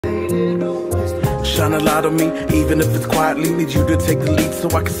Shine a light on me, even if it's quietly. Need you to take the lead so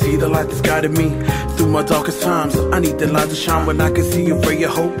I can see the light that's guiding me through my darkest times. I need that light to shine when I can see a ray of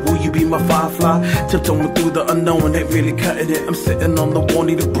hope. Will you be my firefly? Tiptoeing through the unknown, ain't really cutting it. I'm sitting on the wall,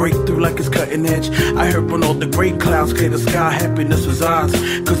 need to break through like it's cutting edge. I heard when all the gray clouds clear the sky, happiness was ours,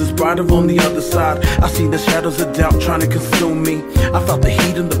 cause it's brighter on the other side. I seen the shadows of doubt trying to consume me. I felt the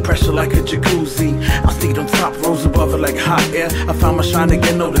heat and the pressure like a jacuzzi. I stayed on top, rose above it like hot air. I found my shine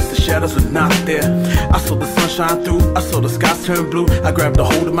again, noticed the shadows were not there. I saw the sun shine through, I saw the skies turn blue. I grabbed a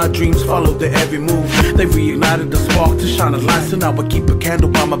hold of my dreams, followed their every move. They reignited the spark to shine a light, so now I keep a candle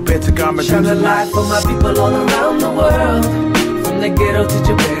by my bed to guide my dreams. Shine a light for my people all around the world, from the ghetto to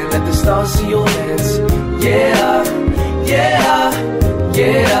Japan, let the stars see your hands. Yeah, yeah,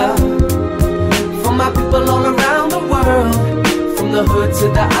 yeah. For my people all around the world, from the hood to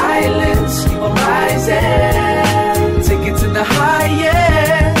the islands, keep on rising, take it to the highest.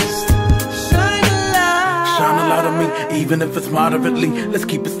 Shine a light on me, even if it's moderately. Let's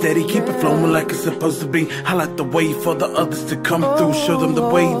keep it steady, keep it flowing like it's supposed to be. I light the way for the others to come through. Show them the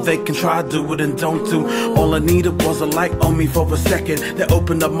way they can try, do it and don't do. All I needed was a light on me for a second that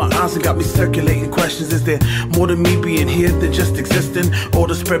opened up my eyes and got me circulating questions. Is there more to me being here than just existing? Or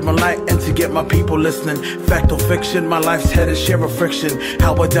to spread my light and to get my people listening? Fact or fiction, my life's had a share of friction.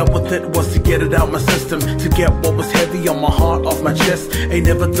 How I dealt with it was to get it out my system, to get what was heavy on my heart off my chest. Ain't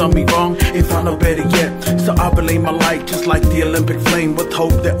never done me wrong, ain't found no better yet. So I relay my light just like the Olympic flame, with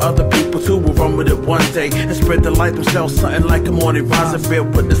hope that other people too will run with it one day and spread the light themselves, something like a morning rise and bear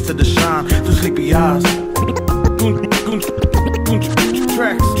witness to the shine through sleepy eyes.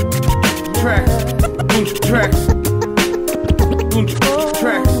 Tracks, tracks, tracks,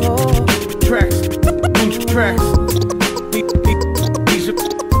 tracks, tracks, tracks.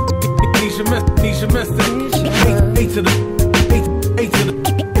 These your method. A to the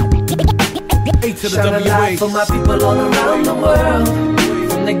Shine a light for my people all around the world,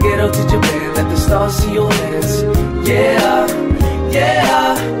 from the ghetto to Japan, let the stars see your hands. Yeah,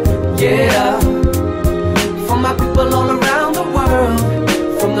 yeah, yeah. For my people all around the world,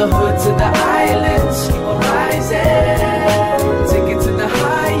 from the hood to the islands, keep on rising, take it to the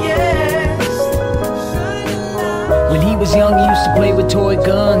highest. When he was young, he used to play with toy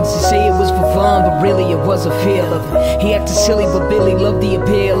guns and say it was for fun, but really it was a feel of it. He acted silly, but Billy loved the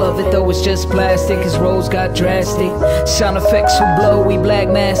appeal of it. Though it's just plastic, his roles got drastic. Sound effects would blow, we black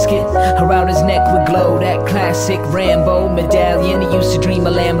mask it. Around his neck would glow that classic Rambo medallion. He used to dream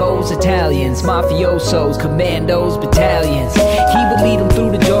of Lambos, Italians, mafiosos, commandos, battalions. He would lead him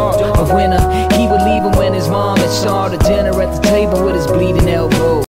through the dark of winter. He would leave him when his mom had started dinner at the table with his bleeding elbow.